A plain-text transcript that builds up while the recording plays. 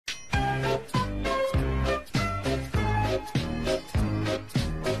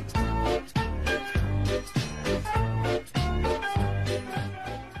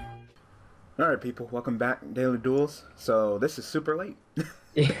Alright, people, welcome back, Daily Duels. So, this is super late.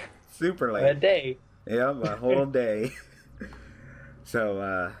 Yeah, Super a late. day. Yeah, a whole day.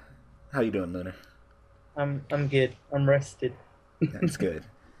 So, how you doing, Lunar? I'm good. I'm rested. That's good.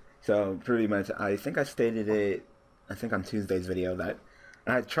 So, pretty much, I think I stated it, I think on Tuesday's video, that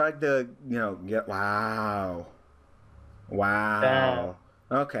I tried to, get, wow. Bam. Wow.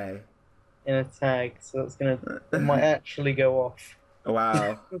 Okay. In a tag, so it might actually go off.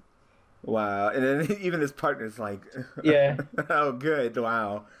 Wow. Wow. And then even his partner's like, Yeah. oh, good,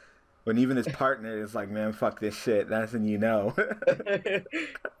 wow. When even his partner is like, man, fuck this shit. That's when you know.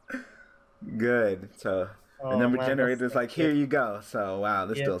 Good. So the Oh number man, that's generator is not like, here good. you go. So wow,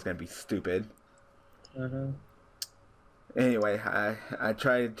 this Yep. bill's gonna be stupid. Uh-huh. Anyway, I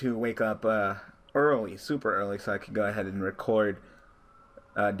tried to wake up early, super early, so I could go ahead and record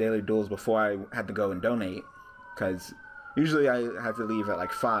Daily Duels before I had to go and donate. Because usually I have to leave at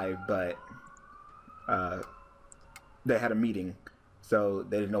like 5, but uh, they had a meeting, so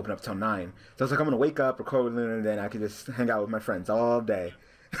they didn't open up till 9. So I was like, I'm gonna wake up, record with Luna, and then I could just hang out with my friends all day.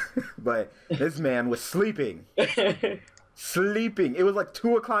 But this man was sleeping. Sleeping. It was like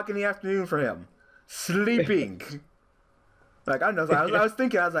 2 o'clock in the afternoon for him. Sleeping. Like I don't know. I was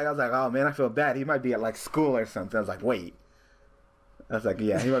thinking. I was like, oh man, I feel bad. He might be at like school or something. I was like, wait. I was like,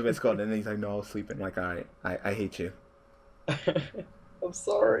 yeah, he might be at school. And then he's like, no, I was sleeping. I'm like, all right, I hate you. I'm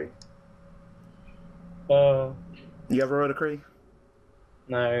sorry. Uh, You ever rode a Cree?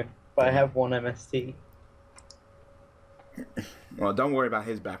 no, but I have one MST. Well, don't worry about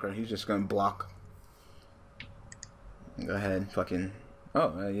his background. He's just gonna block. Go ahead, fucking. Oh,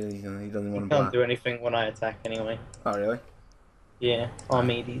 he doesn't want to Can't block. do anything when I attack anyway. Oh, really? Yeah,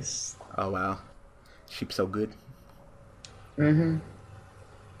 Armades. Oh, wow. Sheep so good. Mm-hmm.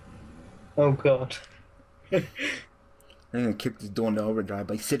 Oh god. I'm gonna kick this door into overdrive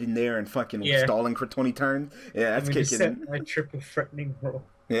by sitting there and fucking Yeah. stalling for 20 turns. Yeah, that's Let me just kicking. set my triple threatening roll.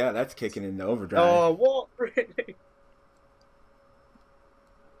 Yeah, that's kicking into overdrive. Oh, what? Really?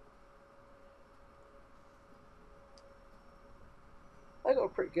 I got a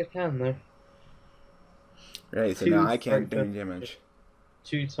pretty good hand though. Right, so Two now I can't do throat any damage.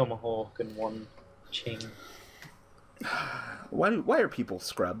 2 tomahawk and 1 chain. Why are people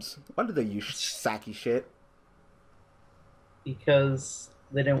scrubs? Why do they use sacky shit? Because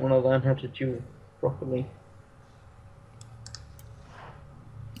they don't want to learn how to duel properly.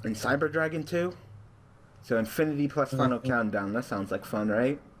 And Cyber Dragon too? So Infinity plus Final Countdown, that sounds like fun,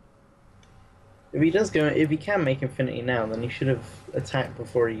 right? If he can make Infinity now, then he should have attacked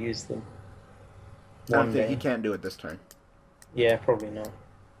before he used them. I don't One think he day. can't do it this turn. Yeah, probably not.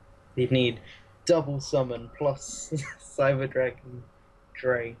 He'd need double summon plus Cyber Dragon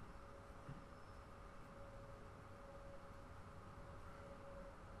Dre.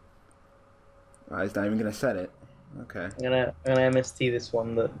 Oh, he's not even gonna set it. Okay. I'm gonna MST this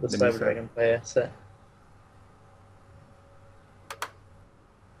one that the Let me Cyber set. Dragon player set.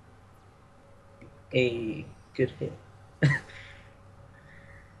 A good hit.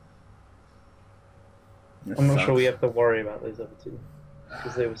 This I'm not sucks. sure we have to worry about those other two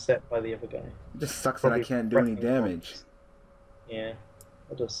because they were set by the other guy. It just sucks Probably that I can't do any threatening damage. ones. Yeah,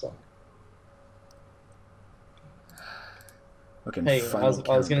 that does suck. Fucking Hey, I Final was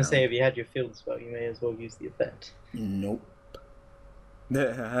gonna Countdown. say if you had your field spell, you may as well use the effect. Nope.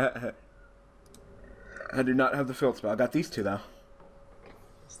 I do not have the field spell. I got these two though.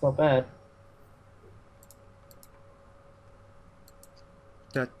 It's not bad.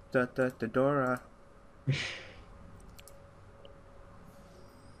 Dora.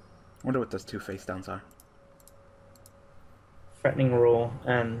 Wonder what those two face downs are. Threatening Roar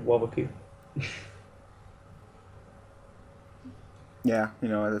and Wabaku. Yeah,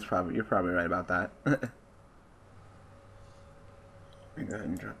 you're probably right about that. Let me go ahead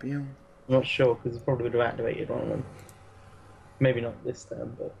and drop you. I'm not sure because it probably would have activated one of them. Maybe not this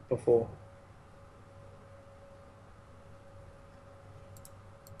turn, but before.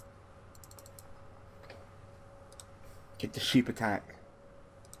 Get the sheep attack.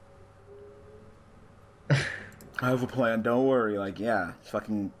 I have a plan, don't worry. Like, yeah, it's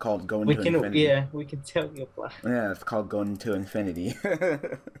fucking called going to infinity. Yeah, we can tell your plan. Yeah, it's called going to infinity.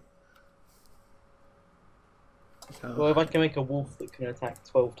 So, Well, if I can make a wolf that can attack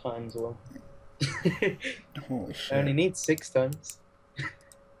 12 times, well. holy I only shit. need 6 times.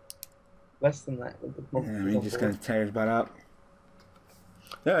 Less than that with the Yeah, I mean, just gonna tear his butt up.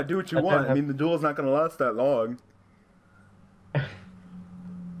 Yeah, do what you I don't want. I have- mean, the duel's not gonna last that long.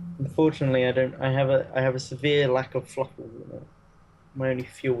 Unfortunately, I don't. I have a severe lack of fluffles. You know? My only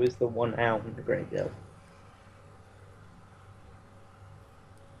fuel is the 1 owl in the graveyard.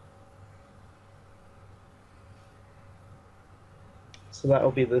 So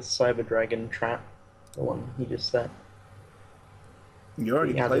that'll be the Cyber Dragon trap, the one he just said. You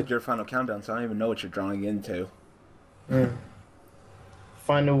already He added. played your final countdown, so I don't even know what you're drawing into. Mm.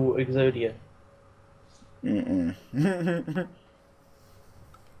 Final Exodia. Mm-mm.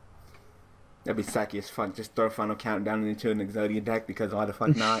 That'd be sacky as fuck. Just throw final countdown into an Exodia deck because why the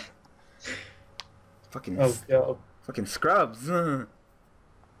fuck not? Fucking, Oh god. fucking scrubs. Can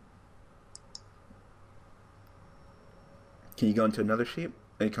you go into another sheep?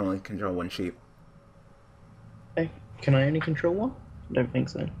 Or you can only control one sheep. Hey, can I only control one? I don't think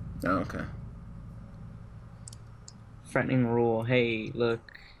so. Oh, okay. Threatening Roar. Hey,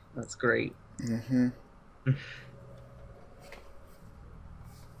 look. That's great. Mm-hmm.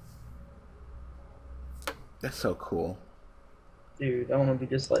 That's so cool. Dude, I want to be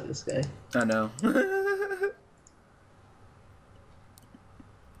just like this guy. I know.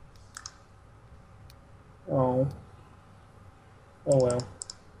 Oh. Oh well.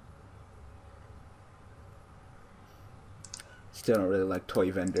 Still don't really like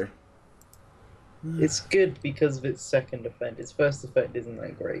Toy Vendor. It's good because of its second effect. Its first effect isn't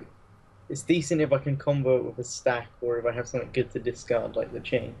that great. It's decent if I can combo it with a stack or if I have something good to discard, like the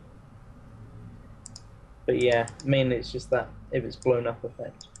chain. But yeah, mainly it's just that, if it's blown up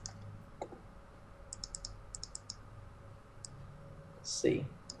effect. Let's see.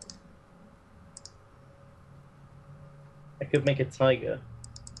 I could make a tiger,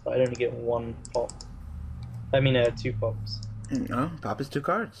 but I'd only get one pop. I mean, 2 pops. No, pop is 2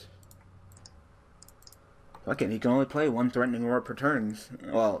 cards. Fuck it, he can only play 1 threatening roar per turn.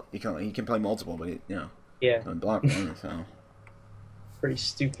 Well, he can play multiple, but Yeah. don't block one, so. Pretty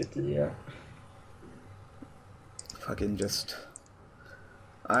stupid to do that. Fucking just.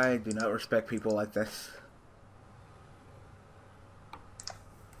 I do not respect people like this.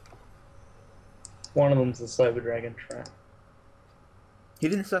 One of them's the Cyber Dragon trap, He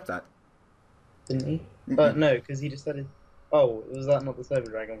didn't set that. didn't he? Mm-mm. No, because he just added. Oh, was that not the Cyber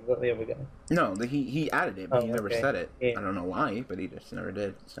Dragon? Was that the other guy? No, he added it, but he never okay. said it. Yeah. I don't know why, but he just never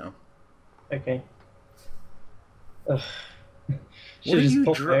did. So. Okay. Ugh. What Should are just you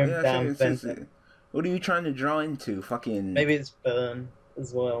pop my own damn Fenton. What are you trying to draw into? Fucking. Maybe it's Burn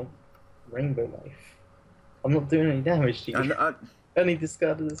as well. Rainbow Life. I'm not doing any damage to you. I only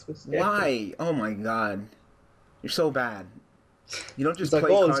discarded this for Scarecrow. Why? Oh my god. You're so bad. You don't just it's like,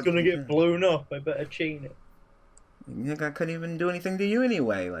 play oh, cards. it's gonna get blown up. I better chain it. You think I couldn't even do anything to you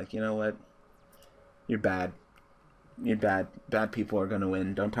anyway? Like, you know what? You're bad. You're bad. Bad people are gonna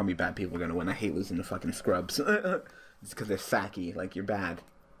win. Don't tell me bad people are gonna win. I hate losing to fucking scrubs. It's because they're sacky. Like, you're bad.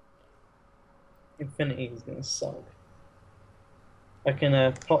 Infinity is gonna suck. I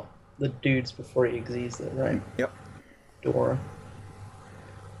can pop the dudes before he exceeds it, right? Yep. Dora.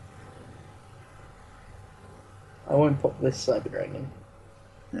 I won't pop this Cyber Dragon.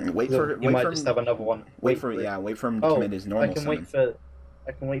 You might just have another one. Wait for him to commit his normal summon.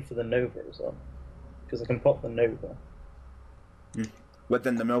 I can wait for the Nova as well, because I can pop the Nova. But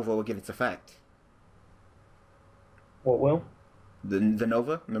then the Nova will get its effect. What will? The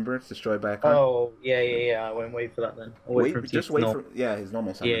Nova, remember, it's destroyed by a card. Oh yeah. I won't wait for that then. I'll wait for him to just wait for his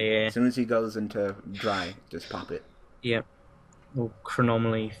normal summon. Yeah. As soon as he goes into dry, just pop it. Yeah. Or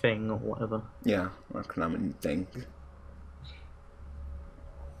Chronomaly thing or whatever. Yeah, or Chronomaly thing.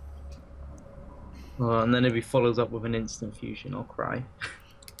 And then if he follows up with an instant fusion, I'll cry.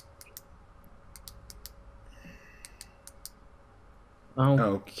 Oh.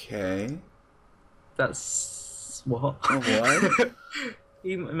 Okay. That's what? What?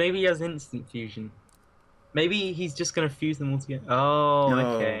 Maybe he has instant fusion. Maybe he's just gonna fuse them all together. Oh,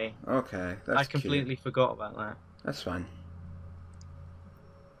 okay. Okay. That's I completely forgot about that. That's fine.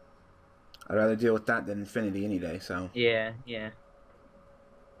 I'd rather deal with that than Infinity any day, so. Yeah.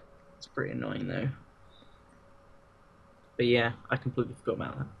 It's pretty annoying though. But yeah, I completely forgot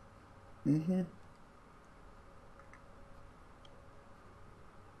about that. Mm-hmm.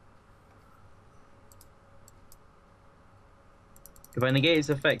 If I negate its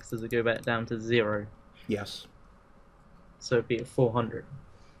effects, does it go back down to 0? Yes. So it'd be at 400.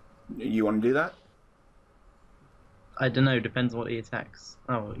 You want to do that? I don't know, depends on what he attacks.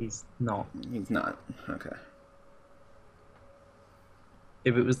 Oh, he's not. He's not. Okay.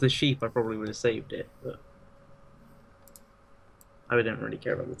 If it was the sheep, I probably would have saved it, but I didn't really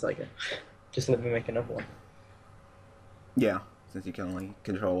care about the tiger. Just let me make another one. Yeah, since you can only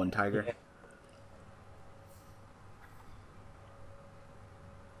control one tiger. Yeah.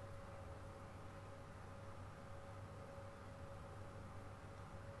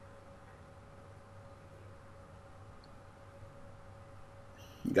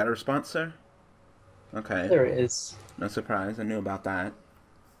 You got a response, sir? Okay. There it is. No surprise. I knew about that.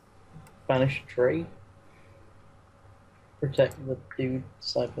 Banish Dre. Protect the dude,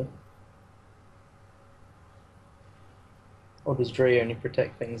 Cyber. Or does Dre only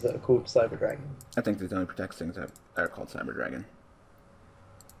protect things that are called Cyber Dragon? I think this only protects things that are called Cyber Dragon.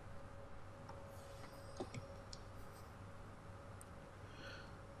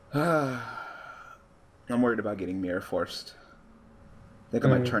 I'm worried about getting mirror forced. I think I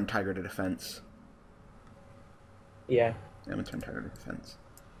might turn Tiger to defense. Yeah. I'm gonna turn Tiger to defense.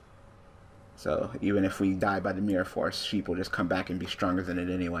 So even if we die by the mirror force, Sheep will just come back and be stronger than it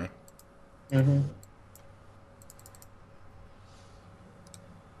anyway. Mm-hmm.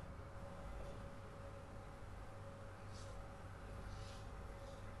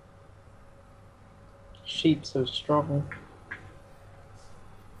 Sheep so strong.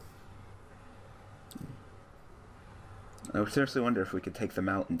 I seriously wonder if we could take them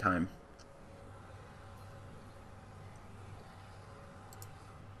out in time.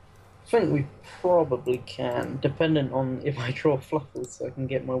 I think we probably can, dependent on if I draw Fluffles so I can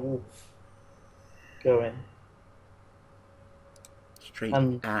get my wolf going. Straight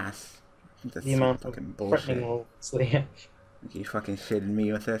And ass. That's the amount of fucking threatening bullshit. wolves they have. You fucking shitting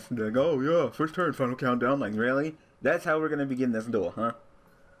me with this? Like, oh yeah, first turn, final countdown. Like, really? That's how we're gonna begin this duel, huh?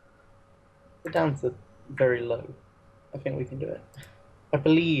 We're down to very low. I think we can do it. I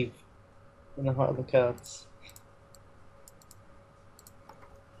believe in the heart of the cards.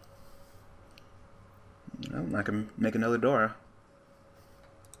 Well, I can make another Dora.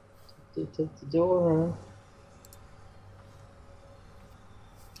 Dora.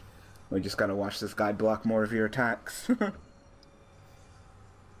 We just gotta watch this guy block more of your attacks.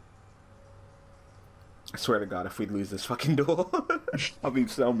 I swear to God, if we lose this fucking duel, I'll be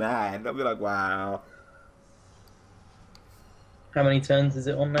so mad. I'll be like, wow. How many turns is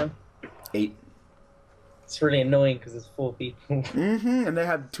it on now? 8. It's really annoying because there's 4 people. And they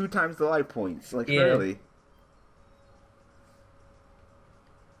have 2 times the life points. Like, Yeah. really?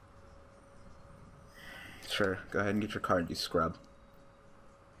 Sure, go ahead and get your card, you scrub.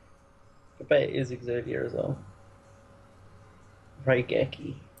 I bet it is Exodia as well.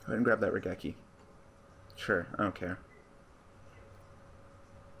 Raigeki. Go ahead and grab that Regeki. Sure, I don't care.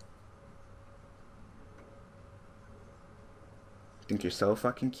 Think you're so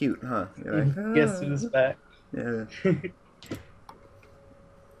fucking cute, huh? You're like, ah. Guess who's back? Yeah.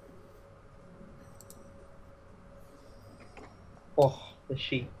 Oh, the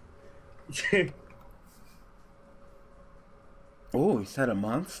sheep. Oh, he said a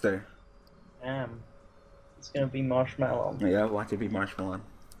monster. Damn. It's gonna be Marshmallow. Yeah, watch it be Marshmallow.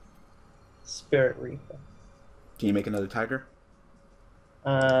 Spirit Reaper. Can you make another tiger?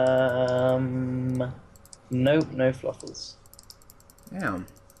 Nope, no Fluffles. Damn.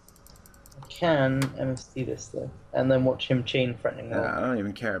 I can MST this though, and then watch him chain threatening roll. I don't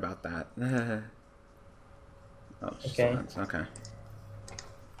even care about that. Oh, Okay. silence. Okay.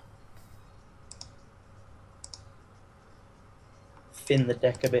 Thin the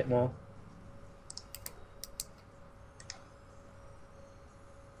deck a bit more.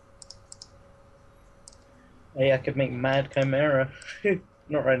 Hey, I could make Mad Chimera.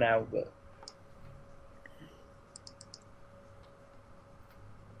 Not right now, but...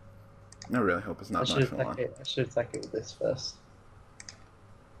 I really hope it's not I Marshmallow. should attack it with this first.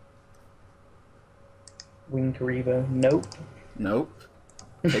 Winged Reaver. Nope. Nope.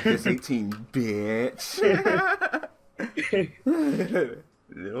 Take this 18, bitch.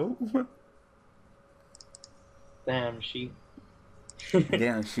 Nope. Damn, sheep.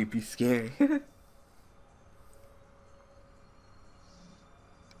 Damn, sheepy scary.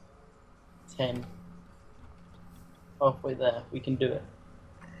 10. Halfway there. We can do it.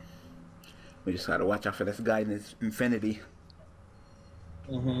 We just gotta watch out for this guy in his infinity.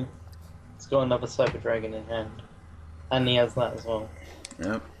 Mm-hmm. He's got another Cyber Dragon in hand. And he has that as well.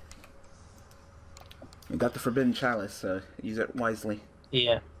 Yep. We got the Forbidden Chalice, so use it wisely.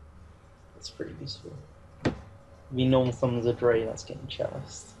 Yeah. That's pretty useful. If he normal summons a Dre, that's getting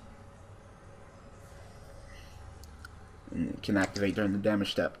chaliced. And it can activate during the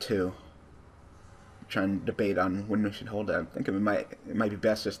damage step too. Trying to debate on when we should hold it. I think it might be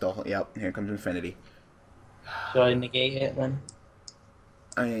best just to hold. Yep, here comes Infinity. Should I negate it then?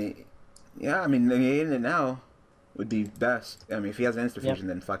 Yeah, I mean negating it now would be best. I mean, if he has Instant Yep. Fusion,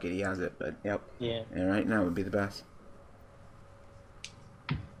 then fuck it, he has it. But yep, Yeah. and right now would be the best.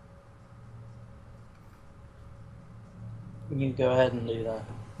 You go ahead and do that.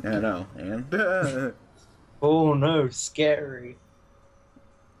 I know, and Oh no, scary.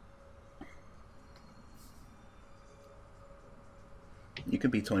 You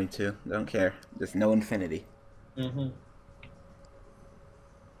could be 22. Don't care. Just no infinity. Mm-hmm.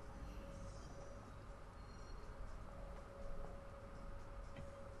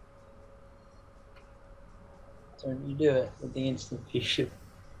 Don't you do it with the instant fusion.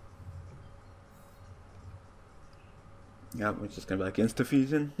 Yeah, we're just gonna be like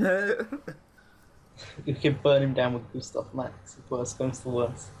insta-fusion. You can burn him down with Gustav Max if worse comes to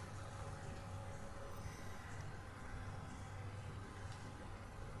worse.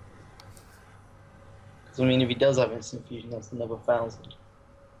 Because, I mean, if he does have instant fusion, that's another 1,000.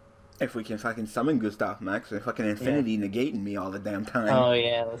 If we can fucking summon Gustav Max, they're fucking infinity negating me all the damn time. Oh,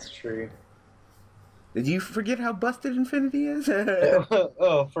 yeah, that's true. Did you forget how busted infinity is?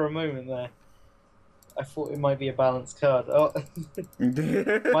 Oh, for a moment there. I thought it might be a balanced card. Oh,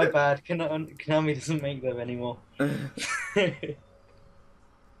 my bad. Konami doesn't make them anymore. It's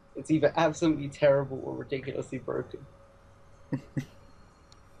either absolutely terrible or ridiculously broken.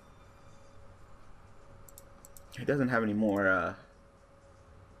 He doesn't have any more,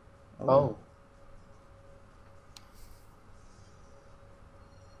 Oh.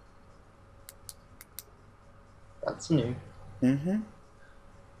 That's new. Mm-hmm.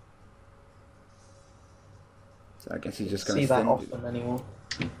 So I guess he's just gonna see that often anymore.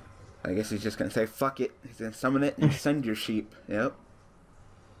 I guess he's just gonna say fuck it. He's gonna summon it and send your sheep. Yep.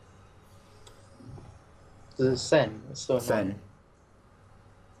 Does it send? It's so Send. annoying.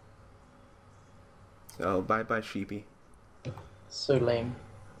 So bye bye sheepy. So lame.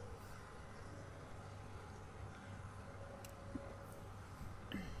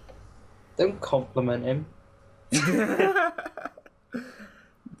 Don't compliment him.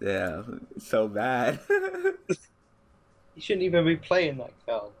 Yeah, so bad. You shouldn't even be playing that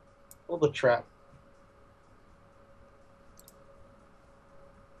card. Or the trap.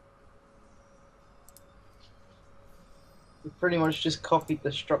 We pretty much just copied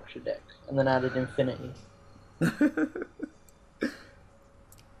the structure deck and then added infinity. I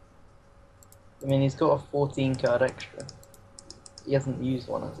mean, he's got a 14 card extra. He hasn't used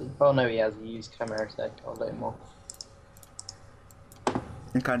one, has he? Oh no, he has. He used Chimera Tech. I'll let him off.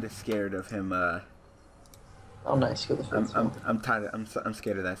 I'm kind of scared of him. Oh nice, you got the first one. I'm tired. I'm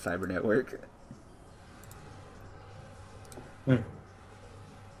scared of that cyber network. Hmm.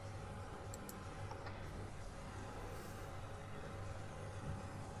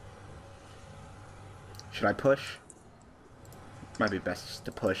 Should I push? Might be best just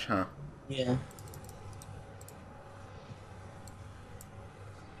to push, huh? Yeah.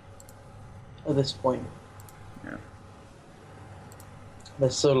 At this point. Yeah. They're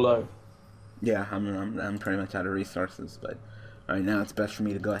so low. Yeah, I'm pretty much out of resources, but right now it's best for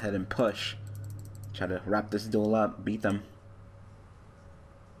me to go ahead and push. Try to wrap this duel up, beat them.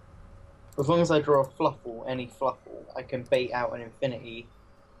 As long as I draw a Fluffle, any Fluffle, I can bait out an infinity,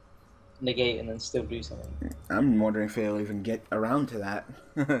 negate, and then still do something. I'm wondering if they'll even get around to that.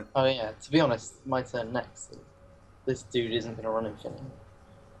 Oh yeah, to be honest, my turn next. This dude isn't going to run infinity.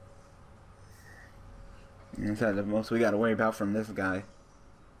 That's the most we gotta worry about from this guy.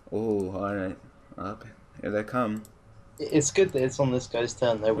 Oh, alright. Up. Here they come. It's good that it's on this guy's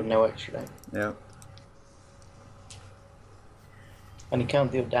turn though with no extra deck. Yep. And he can't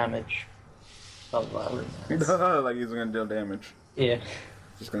deal damage. Oh, that really nice. Like he's gonna deal damage. Yeah.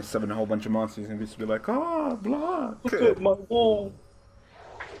 Just gonna summon a whole bunch of monsters and just be like, oh, block! Look at my wall!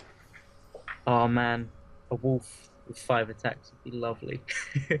 Oh man, a wolf with 5 attacks would be lovely.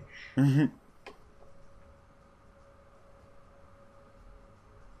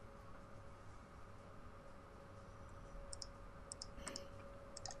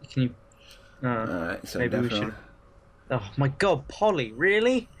 Can you... Alright, so maybe definitely... we should... Oh my god, Polly,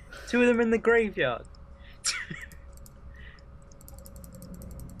 really? 2 of them in the graveyard.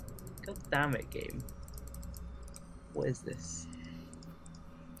 God damn it, game. What is this?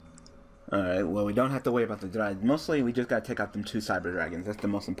 Alright, well, we don't have to worry about the dragons. Mostly, we just gotta take out them 2 cyber dragons. That's the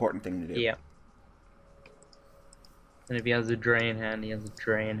most important thing to do. Yeah. And if he has a Dray in hand, he has a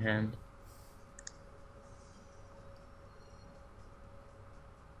Dray in hand.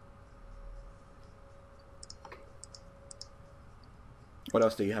 What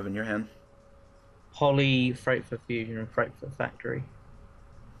else do you have in your hand? Holly, Frightful Fusion, and Frightful Factory.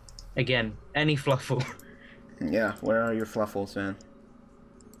 Again, any Fluffle. Yeah, where are your fluffles, man?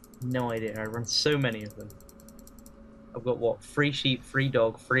 No idea. I run so many of them. I've got what? 3 sheep, 3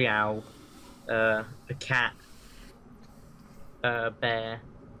 dog, 3 owl, a cat, a bear.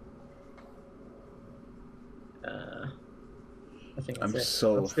 I think that's I'm it.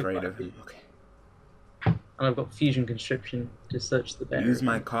 so afraid of him. Okay. And I've got Fusion Constriction to search the bear. Use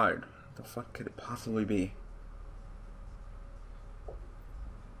my card. What the fuck could it possibly be?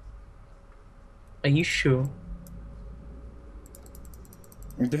 Are you sure?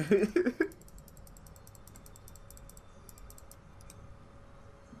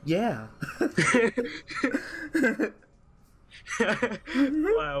 Yeah.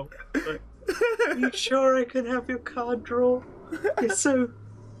 Wow. Like, you sure I can have your card draw? You're so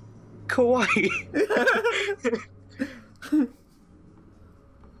kawaii.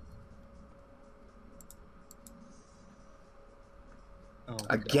 Oh, God.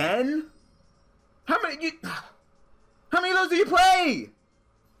 Again? How many of those do you play?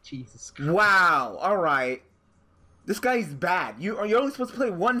 Jesus Christ. Wow. All right. This guy's bad. You're only supposed to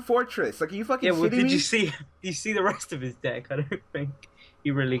play one fortress. Like, are you fucking Yeah, well, shitting me? did you see the rest of his deck? I don't think he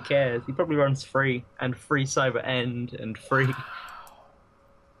really cares. He probably runs free and free Cyber End and free. Wow.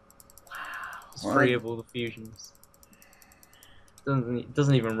 Just free of all the fusions.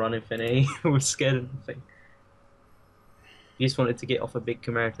 Doesn't even run Infinity. We're scared of nothing. He just wanted to get off a big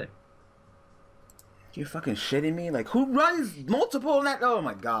Chimera. You fucking shitting me? Like, who runs multiple in that? Oh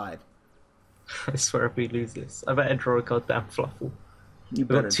my god. I swear if we lose this, I better draw a goddamn Fluffle. You I've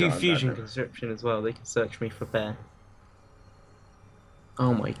better got 2 draw fusion better. conscription as well. They can search me for pair.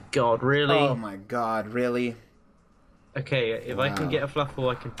 Oh my god, really? Oh my god, really? Okay, if I can Wow. get a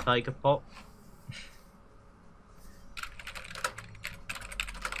Fluffle, I can Tiger Pop.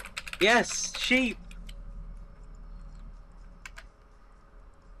 Yes, sheep.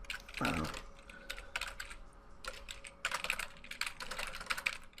 Wow.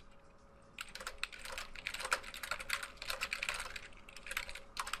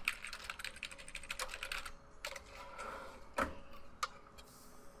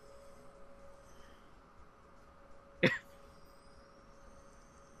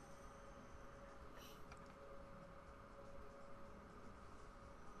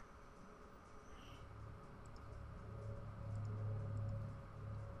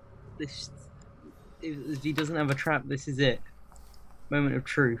 This, if he doesn't have a trap, this is it. Moment of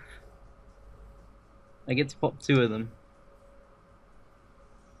truth. I get to pop 2 of them.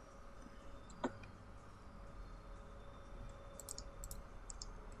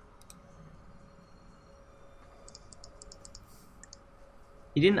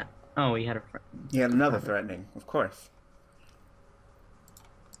 He didn't. Oh, he had a. He had another threatening, of course.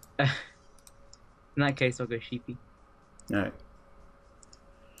 In that case, I'll go sheepy. Alright.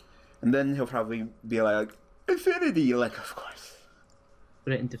 And then he'll probably be like, Infinity! You're like, of course.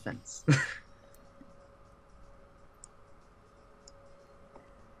 Put it in defense.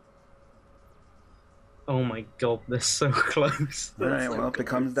 Oh my god, they're so close. They're Alright, so well, it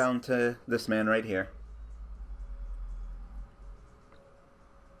comes close. down to this man right here.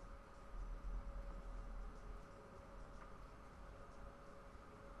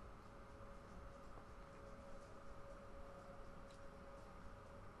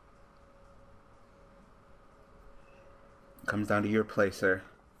 Comes down to your play, sir.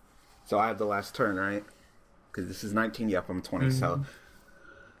 So I have the last turn, right? Because this is 19, yep, I'm 20, so...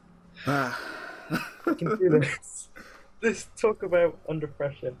 I can do this. This talk about under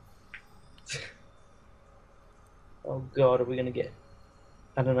pressure. Oh god, are we gonna get...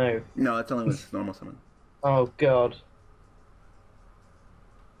 I don't know. No, it's only with normal summon. Oh god.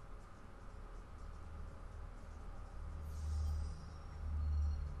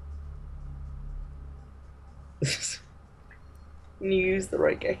 Can you use the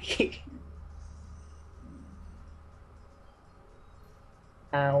right Geki?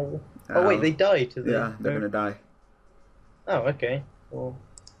 Ow. Oh wait, they die to the... Yeah, they're gonna die. Oh, okay. Well...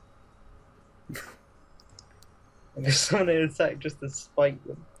 I just want to attack just to spite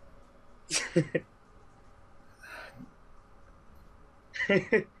them.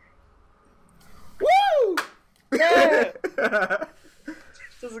 Woo! Yeah!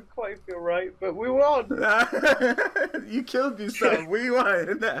 Doesn't quite feel right, but we won! You killed yourself. We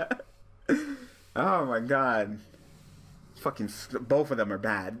won. Oh my god. Fucking both of them are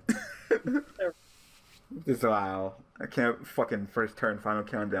bad. Just wow. I can't fucking first turn final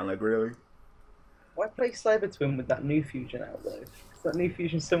countdown, like really? Why play Cyber Twin with that new fusion out though? Because that new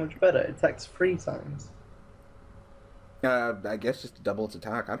fusion's so much better. It attacks 3 times. I guess just double its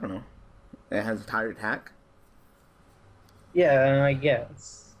attack. I don't know. It has a higher attack. Yeah, I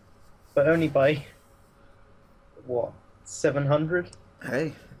guess. But only by... what? 700?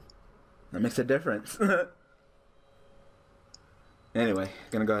 Hey, that makes a difference. Anyway,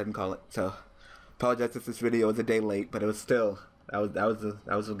 gonna go ahead and call it. So, apologize if this video was a day late, but it was still that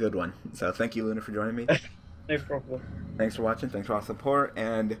was a good one. So, thank you, Luna, for joining me. No problem. Thanks for watching. Thanks for all the support.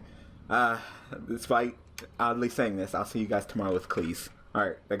 And despite oddly saying this, I'll see you guys tomorrow with Qliphort. All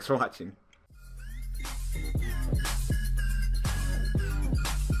right, thanks for watching.